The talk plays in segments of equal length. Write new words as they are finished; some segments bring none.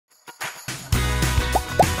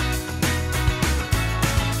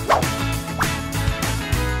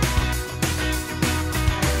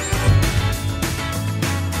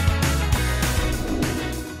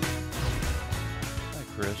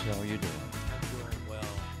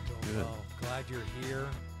Good. Well, glad you're here,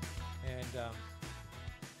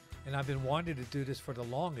 and I've been wanting to do this for the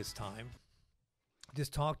longest time.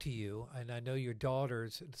 Just talk to you, and I know your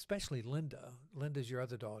daughters, especially Linda. Linda's your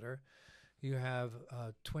other daughter. You have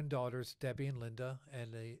twin daughters, Debbie and Linda,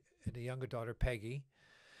 and a younger daughter, Peggy.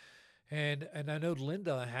 And I know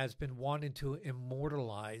Linda has been wanting to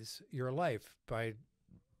immortalize your life by,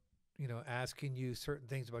 asking you certain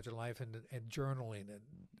things about your life and journaling.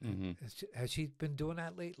 And has she been doing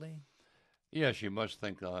that lately? Yeah, she must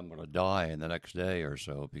think that I'm going to die in the next day or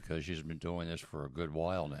so because she's been doing this for a good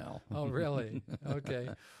while now. Oh, really? Okay.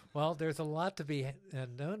 Well, there's a lot to be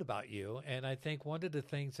known about you, and I think one of the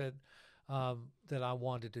things that I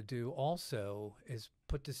wanted to do also is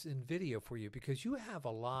put this in video for you because you have a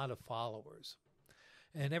lot of followers,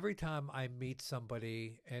 and every time I meet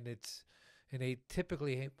somebody and they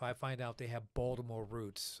typically, if I find out they have Baltimore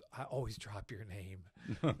roots, I always drop your name.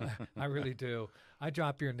 I really do. I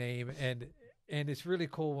drop your name, and it's really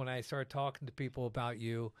cool when I start talking to people about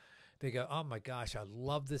you. They go, "Oh my gosh, I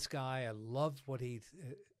love this guy. I love what he's,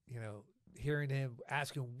 hearing him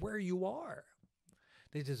asking where you are."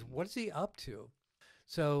 They just, what is he up to?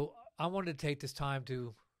 So I wanted to take this time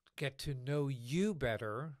to get to know you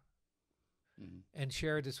better and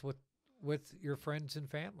share this with your friends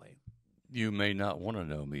and family. You may not want to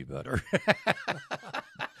know me better.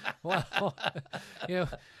 Well,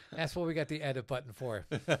 that's what we got the edit button for.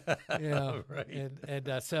 Right.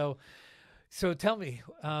 And so tell me,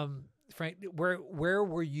 Frank, where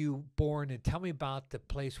were you born? And tell me about the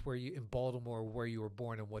place in Baltimore where you were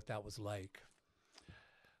born and what that was like.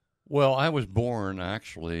 Well, I was born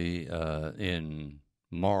actually in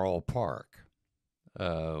Morrill Park,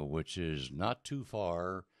 which is not too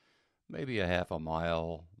far, maybe a half a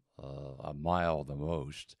mile the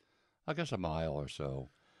most, I guess a mile or so,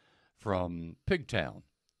 from Pigtown,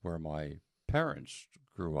 where my parents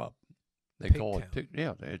grew up. They call it Pig.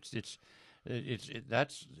 Yeah, it's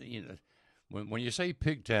that's when you say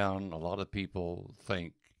Pigtown, a lot of people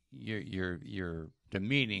think you're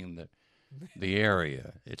demeaning the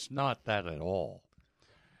area. It's not that at all.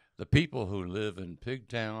 The people who live in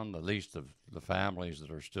Pigtown, at least the families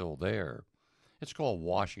that are still there, it's called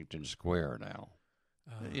Washington Square now.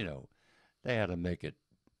 They had to make it,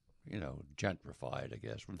 gentrified, I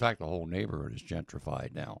guess. In fact, the whole neighborhood is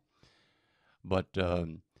gentrified now. But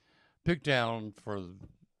Pigtown,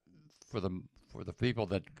 for the people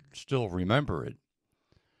that still remember it,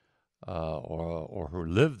 or who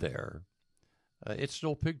live there, it's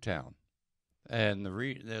still Pigtown. And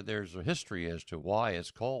there's a history as to why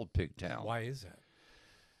it's called Pigtown. Why is that?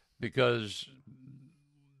 Because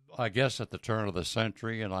I guess at the turn of the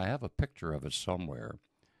century, and I have a picture of it somewhere,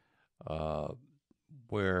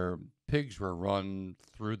 where pigs were run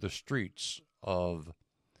through the streets of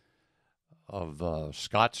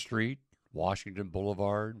Scott Street, Washington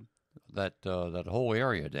Boulevard, that whole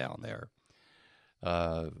area down there.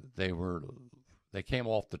 They came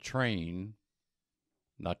off the train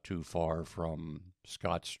not too far from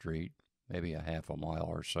Scott Street, maybe a half a mile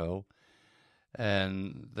or so,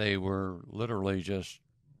 and they were literally just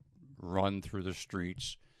run through the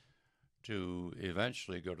streets to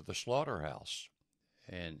eventually go to the slaughterhouse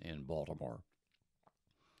in Baltimore.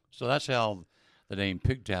 So that's how the name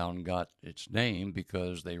Pigtown got its name,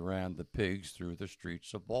 because they ran the pigs through the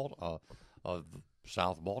streets of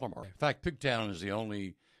South Baltimore. In fact, Pigtown is the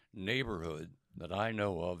only neighborhood that I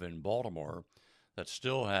know of in Baltimore that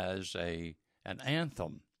still has an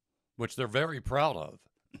anthem, which they're very proud of.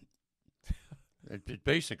 It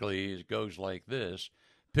basically goes like this: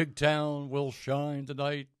 Pigtown will shine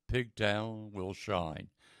tonight, Pigtown will shine.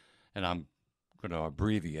 And I'm going to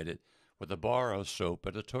abbreviate it with a bar of soap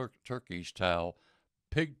and a turkey's towel.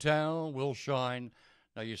 Pigtown will shine.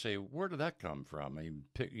 Now you say, where did that come from? I mean,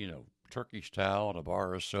 turkey's towel and a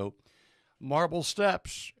bar of soap. Marble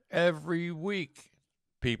steps every week.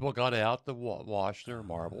 People got out to wash their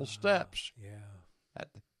marble steps. Yeah.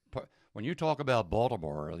 When you talk about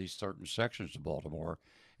Baltimore, at least certain sections of Baltimore,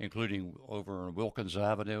 including over on Wilkins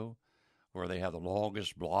Avenue, where they have the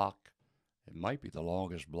longest block, it might be the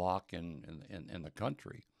longest block in the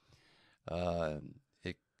country.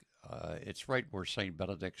 It's right where St.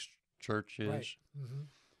 Benedict's Church is. Right. Mm-hmm.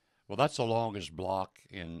 Well, that's the longest block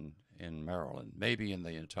in Maryland, maybe in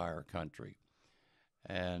the entire country.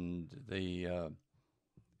 And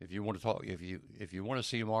if you want to talk, if you want to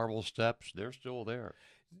see marble steps, they're still there.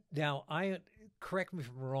 Now, correct me if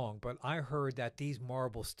I'm wrong, but I heard that these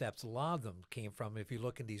marble steps, a lot of them came from, if you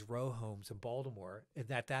look in these row homes in Baltimore, and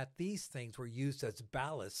that these things were used as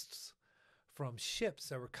ballasts from ships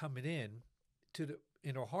that were coming in to the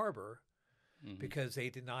inner harbor, because they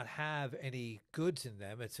did not have any goods in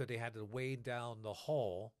them, and so they had to weigh down the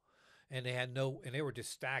hull, and they were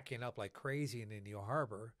just stacking up like crazy in the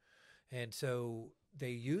harbor, and so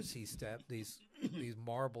they use these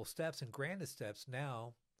marble steps and granite steps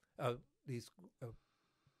now, these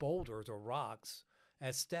boulders or rocks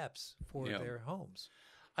as steps for their homes.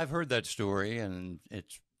 I've heard that story, and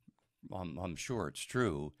I'm sure it's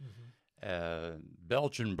true.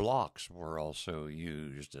 Belgian blocks were also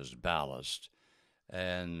used as ballast,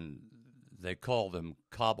 and they call them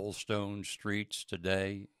cobblestone streets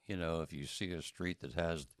today. If you see a street that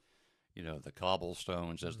has, the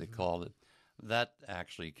cobblestones, as they call it, that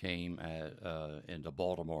actually came into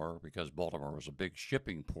Baltimore because Baltimore was a big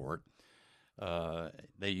shipping port.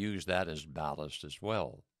 They used that as ballast as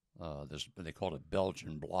well. They called it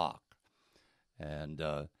Belgian block, and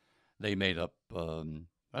they made up.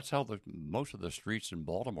 That's how most of the streets in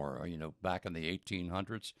Baltimore, back in the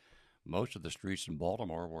 1800s, most of the streets in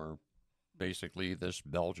Baltimore were basically this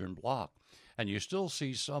Belgian block, and you still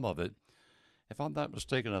see some of it. If I'm not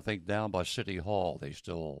mistaken, I think down by City Hall,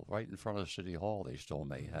 right in front of City Hall, they still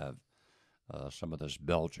may have some of this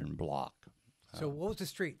Belgian block. So, what was the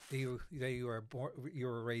street that you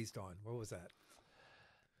were raised on? What was that?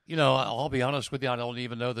 I'll be honest with you, I don't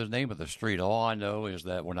even know the name of the street. All I know is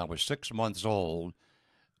that when I was 6 months old,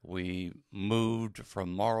 we moved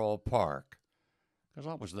from Morrow Park because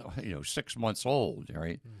I was 6 months old,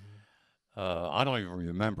 right? I don't even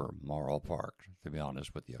remember Morrow Park, to be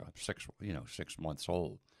honest with you. I'm 6 months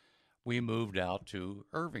old. We moved out to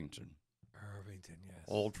Irvington. Irvington, yes.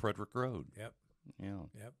 Old Frederick Road. Yep. Yeah.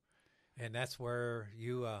 Yep. And that's where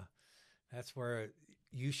you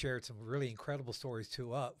shared some really incredible stories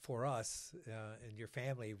for us and your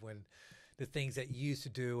family, when the things that you used to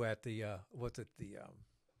do at the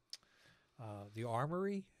the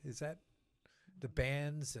armory, is that the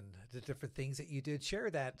bands and the different things that you did. Share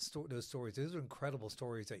those stories. Those are incredible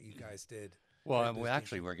stories that you guys did. Well,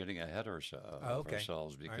 we're getting ahead of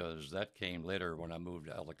ourselves because that came later. When I moved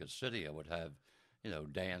to Ellicott City, I would have,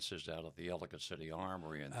 dances out at the Ellicott City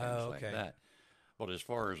Armory and things like that. But as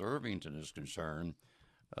far as Irvington is concerned,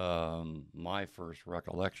 my first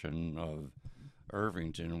recollection of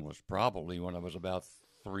Irvington was probably when I was about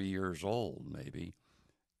 3 years old, maybe.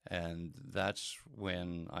 And that's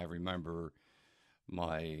when I remember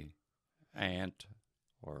my aunt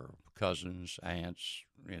or cousins, aunts,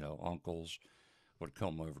 uncles would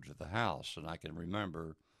come over to the house, and I can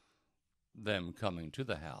remember them coming to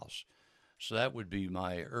the house. So that would be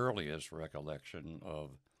my earliest recollection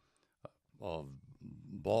of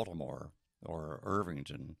Baltimore or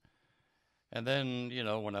Irvington. And then,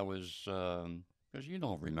 when I was, because you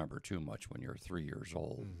don't remember too much when you're 3 years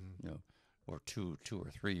old, or two or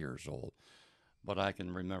 3 years old. But I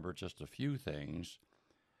can remember just a few things.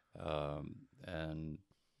 And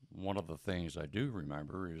one of the things I do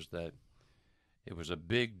remember is that it was a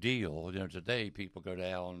big deal. Today people go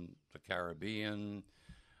down the Caribbean,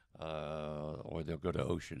 or they'll go to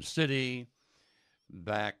Ocean City.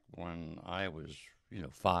 Back when I was,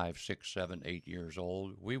 5, 6, 7, 8 years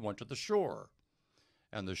old, we went to the shore.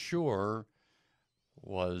 And the shore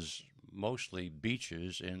was mostly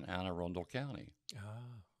beaches in Anne Arundel County.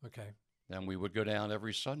 Ah, okay. And we would go down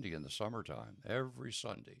every Sunday in the summertime. Every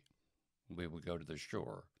Sunday, we would go to the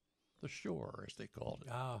shore, as they called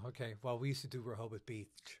it. Ah, okay. Well, we used to do Rehoboth Beach.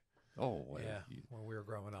 Oh, well, yeah, when we were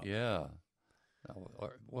growing up. Yeah.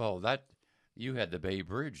 Well, you had the Bay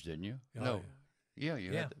Bridge, didn't you? Oh, no. Yeah,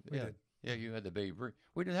 you had. Yeah, you had the Bay Bridge.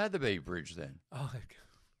 We didn't have the Bay Bridge then. Oh,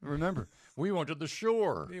 remember, we went to the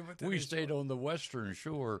shore. We stayed on the western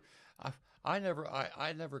shore. I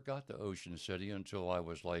never got to Ocean City until I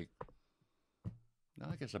was like,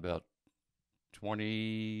 I guess about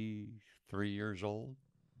 23 years old.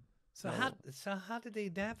 So how did they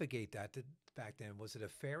navigate that back then? Was it a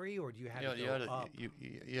ferry, or do you have to go up?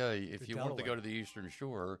 If you wanted to go to the Eastern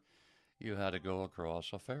Shore, you had to go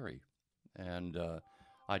across a ferry, and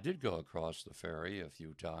I did go across the ferry a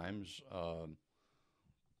few times.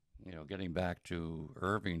 Getting back to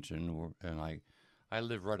Irvington, and I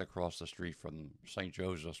lived right across the street from St.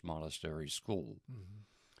 Joseph's Monastery School.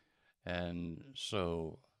 And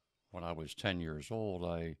so when I was 10 years old,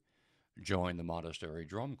 I joined the Monastery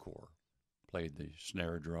Drum Corps, played the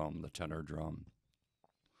snare drum, the tenor drum.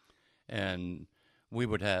 And we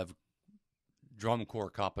would have drum corps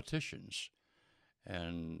competitions.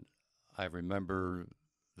 And I remember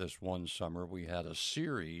this one summer we had a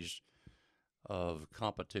series of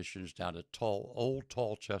competitions down at Old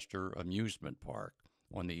Tolchester Amusement Park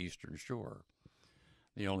on the Eastern Shore.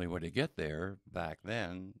 The only way to get there back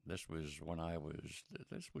then, this was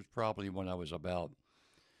probably when I was about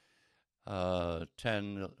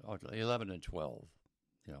 10, 11 and 12,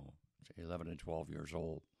 you know, 11 and 12 years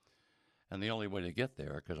old. And the only way to get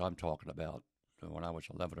there, because I'm talking about when I was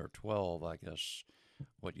 11 or 12, I guess,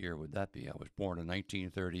 what year would that be? I was born in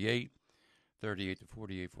 1938, 38 to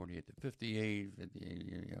 48, 48 to 58, 58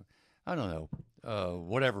 you know, I don't know,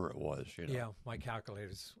 whatever it was, you know. Yeah, my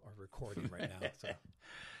calculators are recording right now. So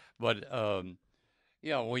But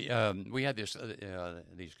yeah, we had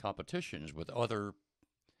these competitions with other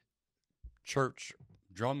church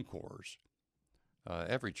drum corps.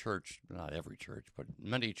 Every church, not every church, but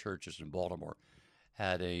many churches in Baltimore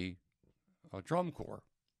had a drum corps.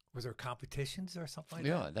 was there competitions or something like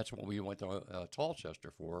Yeah, that? that's what we went to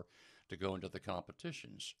Tallchester for, to go into the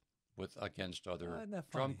competitions with against other Isn't that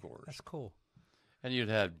drum funny? corps. That's cool. And you'd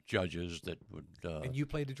have judges that would. And you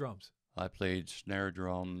played the drums. I played snare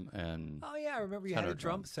drum and Oh yeah, I remember you had tenor a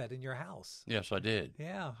drum drum. set in your house. Yes, I did.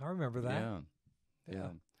 Yeah, I remember that. Yeah, Yeah. yeah.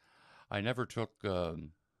 I never took.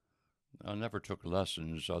 I never took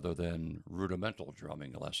lessons other than rudimental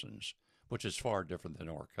drumming lessons, which is far different than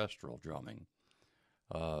orchestral drumming.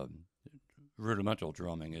 Um, Rudimental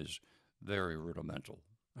drumming is very rudimental.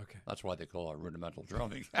 Okay. That's why they call it rudimental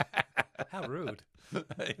drumming. How rude.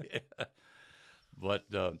 Yeah. But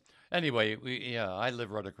anyway, I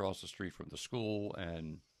live right across the street from the school,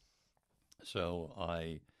 and so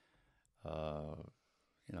uh,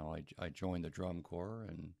 I joined the drum corps,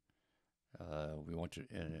 and we went to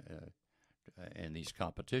in these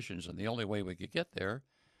competitions, and the only way we could get there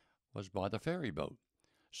was by the ferry boat.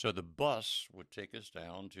 So the bus would take us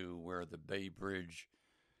down to where the Bay Bridge,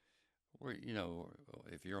 where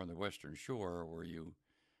if you're on the Western Shore, where you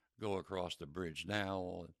go across the bridge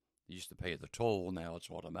now. You used to pay the toll, now it's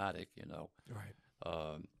automatic, Right.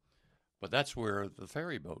 Um, but that's where the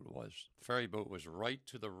ferry boat was. The ferry boat was right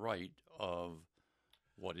to the right of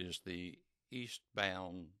what is the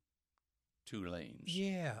eastbound two lanes.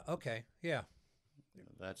 Yeah. Okay. Yeah.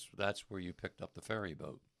 That's where you picked up the ferry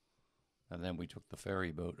boat, and then we took the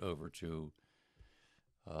ferry boat over to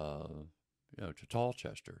to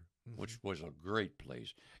Tallchester, which was a great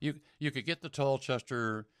place. You could get to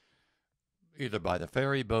Tallchester either by the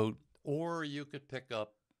ferry boat or you could pick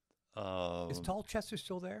up. Is Tallchester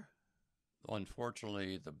still there?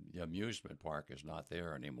 Unfortunately, the amusement park is not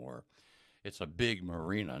there anymore. It's a big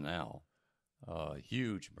marina now,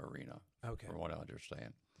 huge marina, Okay. from what I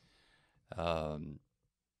understand.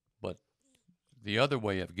 But the other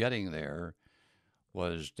way of getting there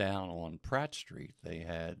was down on Pratt Street. They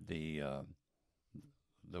had the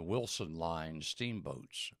Wilson Line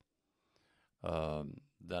steamboats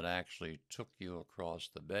that actually took you across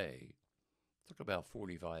the bay. It took about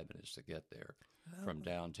 45 minutes to get there from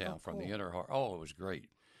downtown, from the cool. inner heart. Oh, it was great.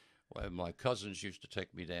 Well, my cousins used to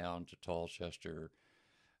take me down to Tallchester,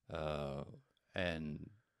 and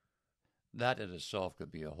that in itself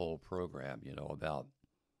could be a whole program, about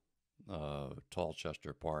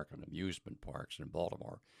Tallchester Park and amusement parks in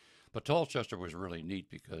Baltimore. But Tallchester was really neat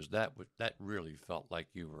because that really felt like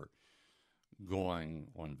you were going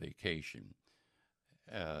on vacation.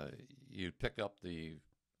 You'd pick up the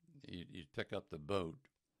boat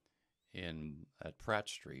in at Pratt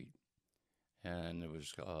Street, and it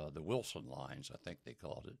was the Wilson Lines, I think they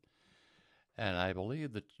called it. And I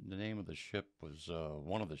believe that the name of the ship was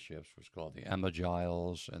one of the ships was called the Emma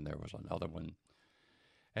Giles, and there was another one,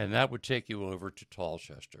 and that would take you over to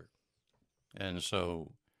Tallchester. And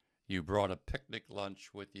so you brought a picnic lunch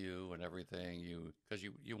with you and everything. Because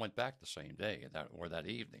you went back the same day or that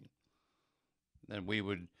evening. And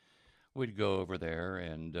we'd go over there,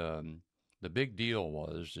 and the big deal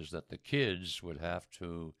is that the kids would have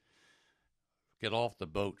to get off the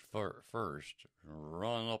boat first,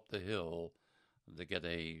 run up the hill to get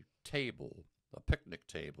a table, a picnic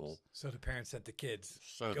table. So the parents said to kids,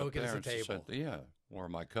 So go the get us a parents table. said, yeah, or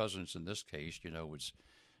my cousins in this case, would say,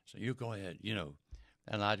 you go ahead,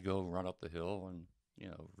 and I'd go run up the hill and,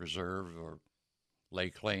 reserve or lay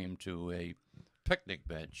claim to a picnic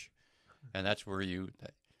bench. And that's where you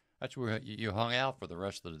hung out for the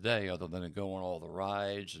rest of the day, other than to go on all the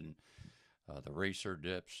rides and the racer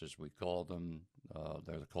dips, as we called them.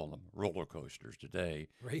 They're called them roller coasters today.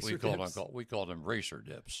 Racer dips? dips? We called them racer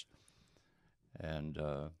dips. And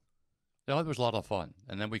it was a lot of fun.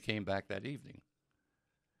 And then we came back that evening.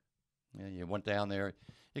 And you went down there.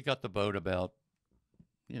 You got the boat about,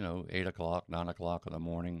 8 o'clock, 9 o'clock in the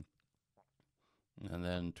morning. And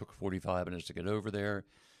then took 45 minutes to get over there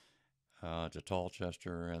to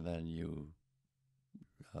Tallchester. And then you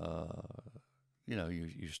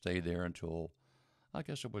stayed there until, I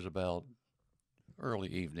guess it was about early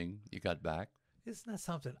evening. You got back. Isn't that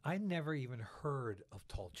something? I never even heard of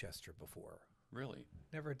Tallchester before. Really?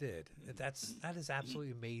 Never did. That is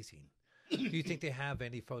absolutely amazing. Do you think they have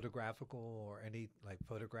any photographical or any like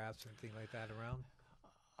photographs or anything like that around?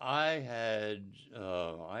 I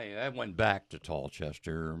went back to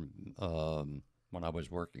Tallchester when I was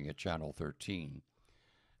working at Channel 13,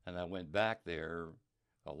 and I went back there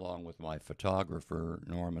along with my photographer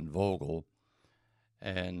Norman Vogel,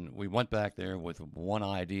 and we went back there with one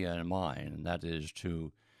idea in mind, and that is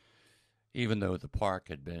to, even though the park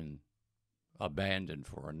had been abandoned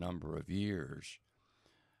for a number of years,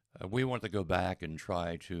 we wanted to go back and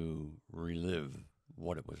try to relive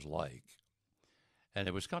what it was like. And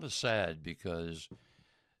it was kind of sad because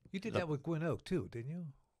You did that with Gwyn Oak too, didn't you?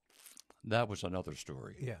 that was another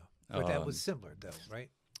story. Yeah, but that was Um, similar though, right?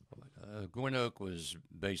 Gwyn Oak was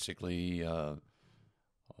basically a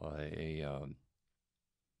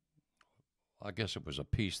I guess it was a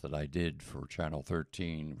piece that I did for Channel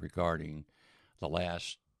 13 regarding the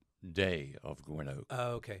last day of Gwyn Oak.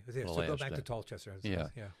 Oh, okay. Yeah, The so go last back day. to Tallchester. Yeah.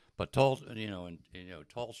 Yeah. But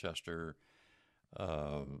Tallchester,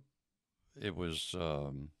 uh, it was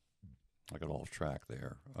I got off track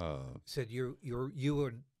there. Said you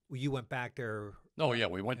went back there. Oh yeah,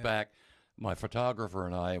 we went Yeah. back. My photographer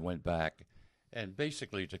and I went back, and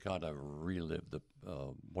basically to kind of relive the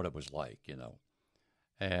what it was like,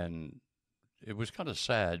 And it was kind of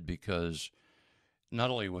sad because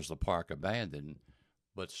not only was the park abandoned,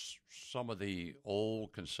 but some of the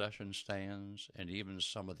old concession stands and even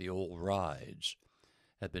some of the old rides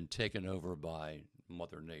had been taken over by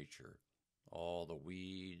Mother Nature. All the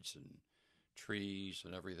weeds and trees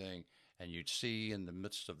and everything. And you'd see in the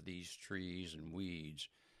midst of these trees and weeds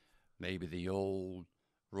maybe the old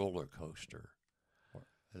roller coaster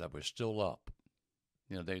that was still up.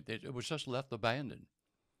 It was just left abandoned.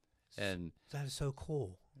 And That is so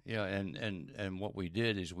cool. and what we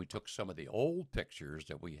did is we took some of the old pictures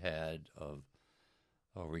that we had of,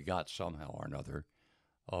 or we got somehow or another,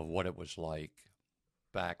 of what it was like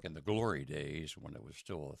back in the glory days when it was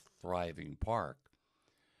still a thriving park,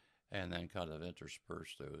 and then kind of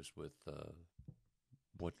intersperse those with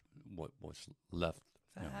what was left,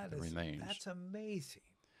 the remains. That's amazing.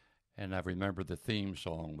 And I remember the theme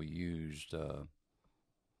song we used. And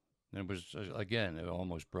it was, again, it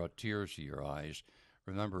almost brought tears to your eyes.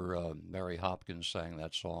 Remember, Mary Hopkins sang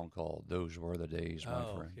that song called "Those Were the Days, My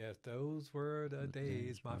Oh, Friend." yes, those were the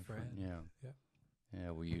days, my friend. Yeah, Yeah.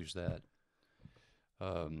 yeah, we used that.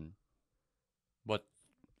 But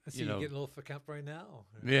I see you getting a little fucked right now.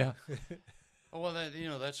 yeah. Well,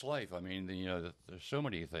 that's life. I mean, there's so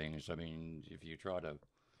many things. I mean, if you try to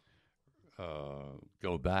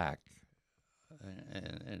go back,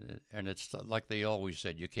 and it's like they always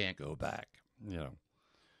said, you can't go back.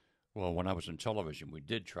 Well, when I was in television, we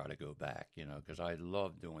did try to go back. Because I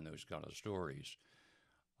loved doing those kind of stories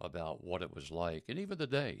about what it was like, and even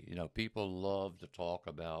today, people love to talk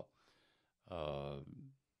about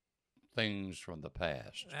things from the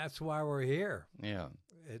past. That's why we're here. Yeah.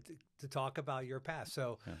 To talk about your past.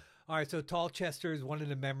 So, Yeah. all right. So, Tallchester is one of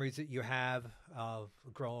the memories that you have of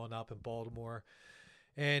growing up in Baltimore,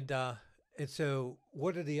 and so,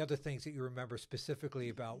 what are the other things that you remember specifically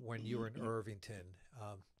about when you were in Irvington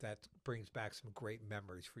that brings back some great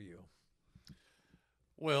memories for you?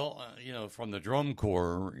 Well, from the drum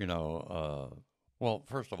corps, well,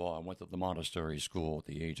 first of all, I went to the monastery school at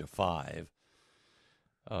the age of 5.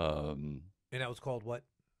 And that was called what?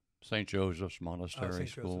 St. Joseph's Monastery St.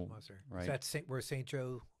 School. Joseph Monastery. Right. Is that where St.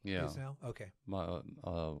 Joe Yeah. is now? Okay. Well,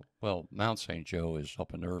 Mount St. Joe is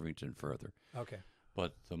up in Irvington further. Okay.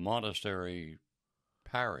 But the monastery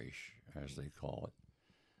parish, as they call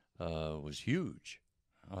it, was huge,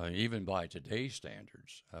 even by today's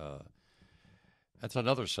standards. That's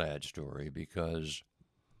another sad story because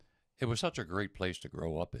it was such a great place to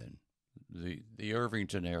grow up in, the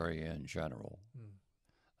Irvington area in general.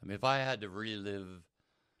 I mean, if I had to relive,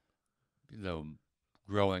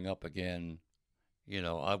 growing up again,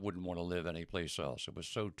 I wouldn't want to live anyplace else. It was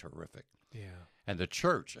so terrific. Yeah. And the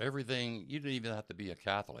church, everything, you didn't even have to be a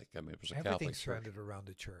Catholic. I mean, it was a Catholic Everything's church. surrounded around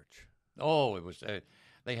the church. Oh, it was.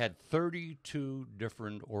 They had 32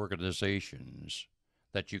 different organizations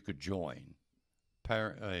that you could join.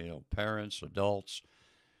 Parents, adults,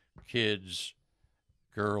 kids,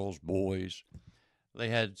 girls, boys. They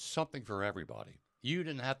had something for everybody. You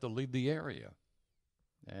didn't have to leave the area.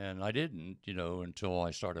 And I didn't, until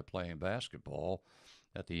I started playing basketball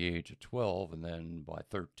at the age of 12. And then by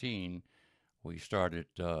 13, we started,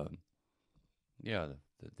 the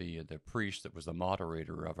priest that was the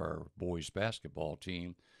moderator of our boys basketball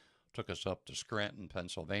team took us up to Scranton,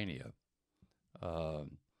 Pennsylvania,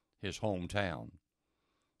 his hometown,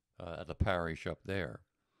 at the parish up there.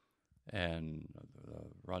 and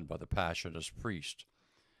run by the Passionist priest.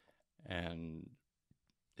 And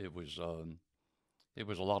it was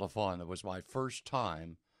a lot of fun. It was my first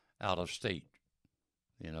time out of state.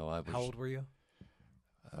 You know, How old were you?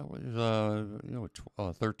 I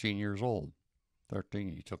was 13 years old.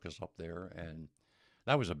 13. He took us up there, and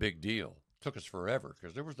that was a big deal. Took us forever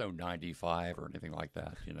because there was no 95 or anything like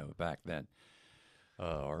that, you know, back then,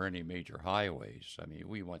 or any major highways. I mean,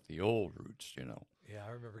 we went the old routes, you know. Yeah,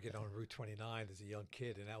 I remember getting on Route 29 as a young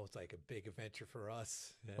kid, and that was like a big adventure for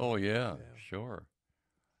us. You know? Oh yeah, Yeah. sure.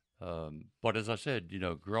 But as I said, you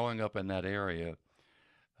know, growing up in that area,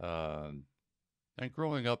 um, and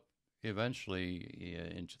growing up eventually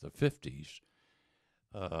into the 50s,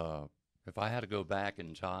 if I had to go back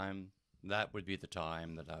in time, that would be the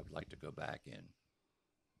time that I would like to go back in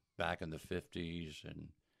the 50s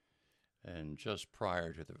and just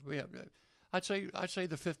prior to I'd say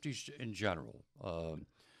the 50s in general,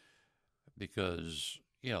 because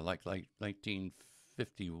you know, like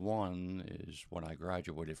 1951 is when I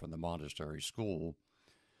graduated from the Montessori school.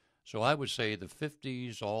 So I would say the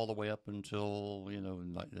 50s all the way up until, you know,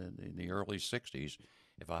 in the early 60s.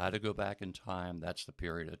 If I had to go back in time, that's the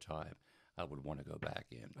period of time I would want to go back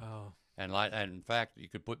in. Oh. And in fact, you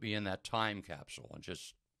could put me in that time capsule and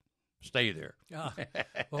just stay there. Ah.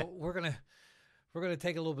 Well, we're gonna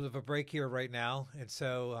take a little bit of a break here right now, and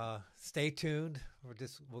so stay tuned.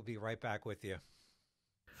 We'll be right back with you.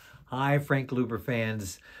 Hi, Frank Luber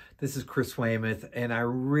fans. This is Chris Weymouth, and I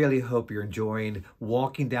really hope you're enjoying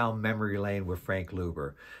walking down memory lane with Frank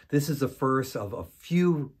Luber. This is the first of a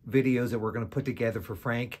few videos that we're going to put together for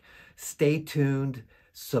Frank. Stay tuned,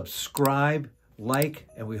 subscribe, like,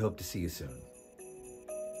 and we hope to see you soon.